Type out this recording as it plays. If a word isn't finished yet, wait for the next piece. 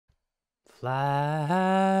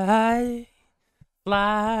Fly,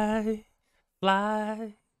 fly,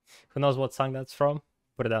 fly. Who knows what song that's from?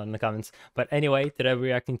 Put it down in the comments. But anyway, today we're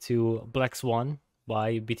reacting to Black Swan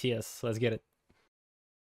by BTS. Let's get it.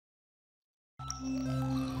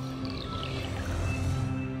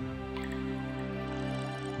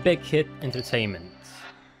 Big Hit Entertainment.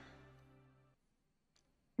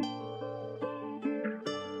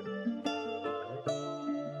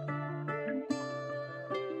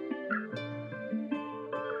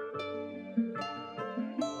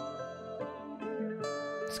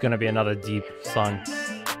 It's gonna be another deep song.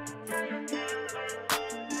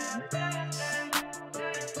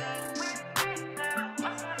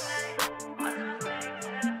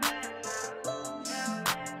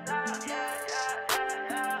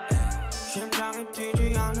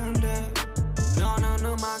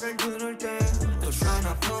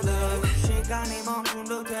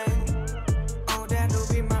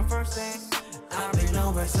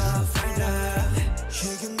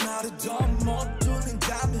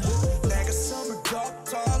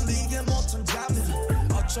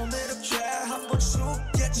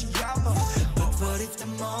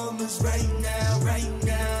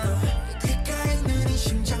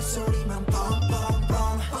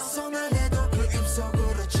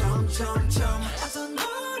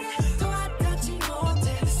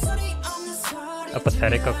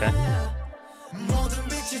 Pathetic, okay.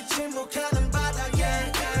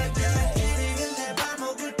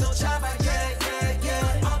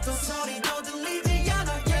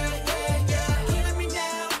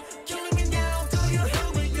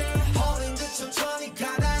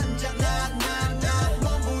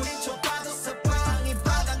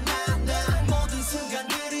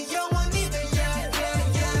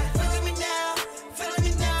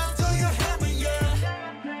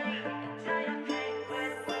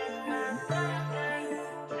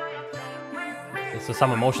 So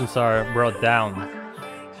some emotions are brought down,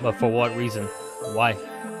 but for what reason? Why?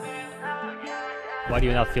 Why do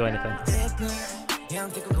you not feel anything?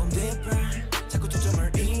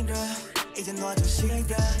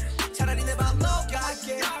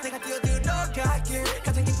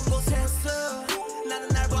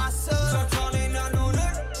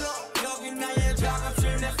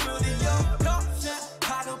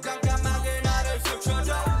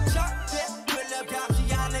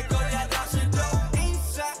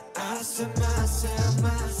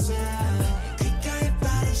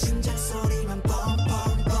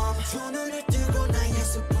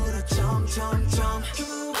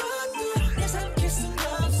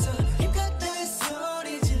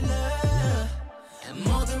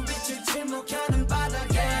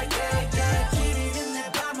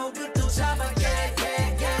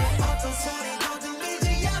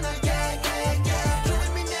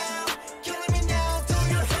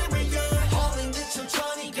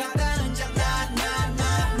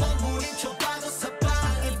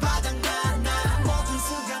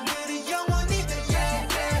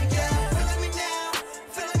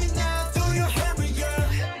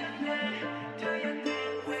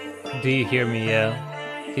 Do you hear me?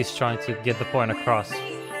 Yeah. He's trying to get the point across.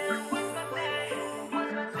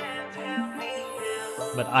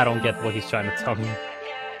 But I don't get what he's trying to tell me.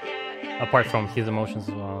 Apart from his emotions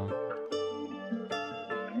as well.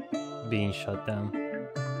 Being shut down.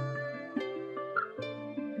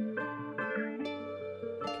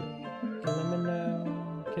 Killing me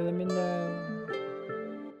now. Killing me now.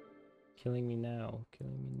 Killing me now.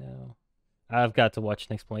 Killing me now. I've got to watch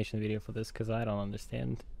an explanation video for this because I don't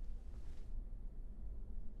understand.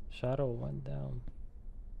 Shadow went down.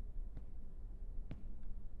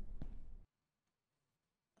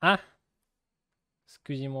 Ah!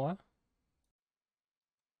 Excusez-moi.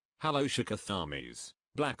 Hello Shikathamis.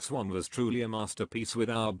 Black Swan was truly a masterpiece with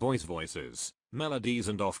our boys' voices, melodies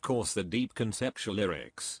and of course the deep conceptual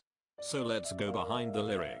lyrics. So let's go behind the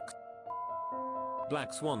lyrics.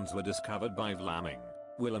 Black swans were discovered by Vlamming,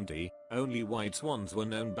 Willem D. Only white swans were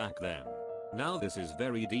known back then. Now this is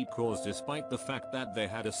very deep cause despite the fact that they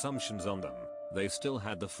had assumptions on them, they still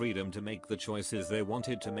had the freedom to make the choices they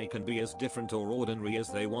wanted to make and be as different or ordinary as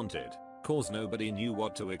they wanted, cause nobody knew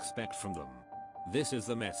what to expect from them. This is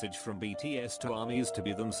the message from BTS to armies to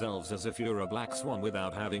be themselves as if you're a black swan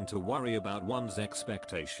without having to worry about one's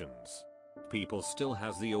expectations. People still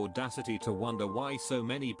has the audacity to wonder why so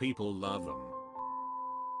many people love them.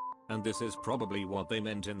 And this is probably what they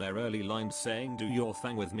meant in their early lines saying do your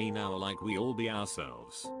thing with me now like we all be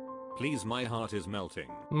ourselves. Please my heart is melting.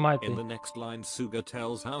 In the next line Suga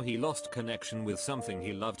tells how he lost connection with something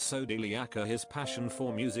he loved so dearly aka his passion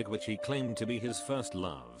for music which he claimed to be his first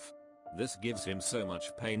love. This gives him so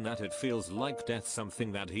much pain that it feels like death,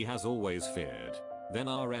 something that he has always feared. Then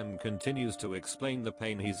RM continues to explain the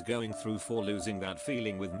pain he's going through for losing that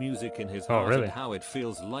feeling with music in his Oh, heart and really? how it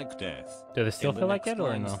feels like death. Do they still In the feel like next it or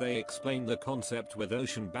lines no? they explain the concept with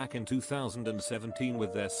Ocean back in 2017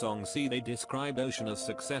 with their song See. They described Ocean as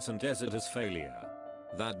success and Desert as failure.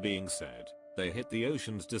 That being said, they hit the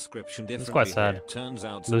Ocean's description It's quite differently sad. here. Turns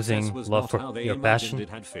out success Losing was love not for how they your imagined passion. it.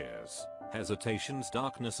 Had fears, hesitations,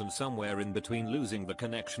 darkness, and somewhere in between losing the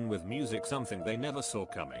connection with music, something they never saw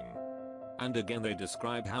coming. And again they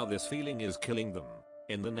describe how this feeling is killing them.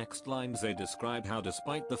 In the next lines they describe how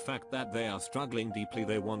despite the fact that they are struggling deeply,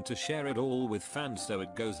 they want to share it all with fans, so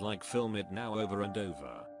it goes like film it now over and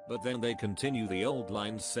over. But then they continue the old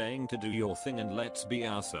lines saying to do your thing and let's be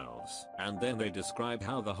ourselves. And then they describe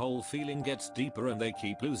how the whole feeling gets deeper and they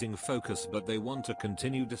keep losing focus, but they want to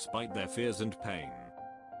continue despite their fears and pain.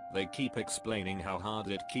 They keep explaining how hard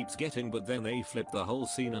it keeps getting, but then they flip the whole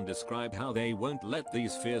scene and describe how they won't let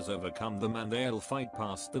these fears overcome them and they'll fight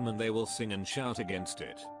past them and they will sing and shout against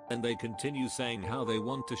it. And they continue saying how they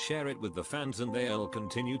want to share it with the fans and they'll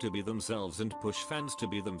continue to be themselves and push fans to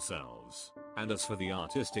be themselves. And as for the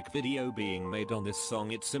artistic video being made on this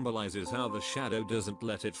song, it symbolizes how the shadow doesn't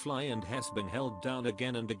let it fly and has been held down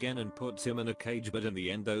again and again and puts him in a cage, but in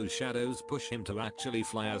the end those shadows push him to actually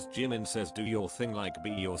fly, as Jimin says, do your thing, like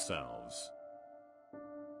be yourselves.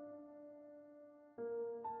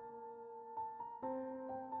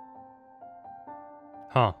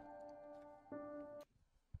 Huh.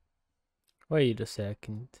 Wait a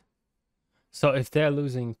second. So if they're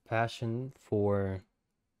losing passion for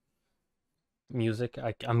music,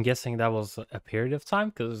 I'm guessing that was a period of time,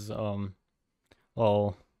 because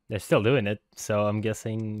well, they're still doing it, so I'm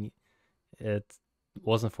guessing it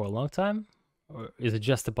wasn't for a long time. Or is it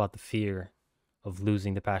just about the fear of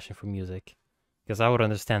losing the passion for music? Because I would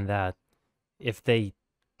understand that. If they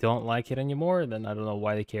don't like it anymore, then I don't know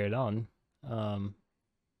why they carried on. um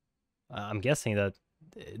I'm guessing that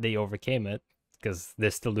they overcame it because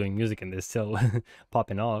they're still doing music and they're still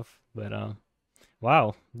popping off. But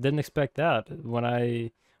wow, didn't expect that. When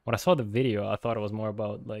I saw the video, I thought it was more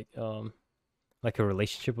about like a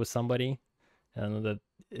relationship with somebody and that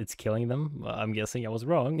it's killing them. I'm guessing I was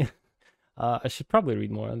wrong. I should probably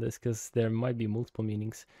read more on this because there might be multiple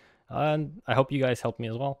meanings. And I hope you guys help me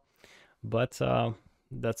as well. But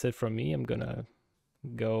that's it from me. I'm gonna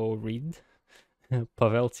go read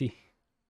Pavelti.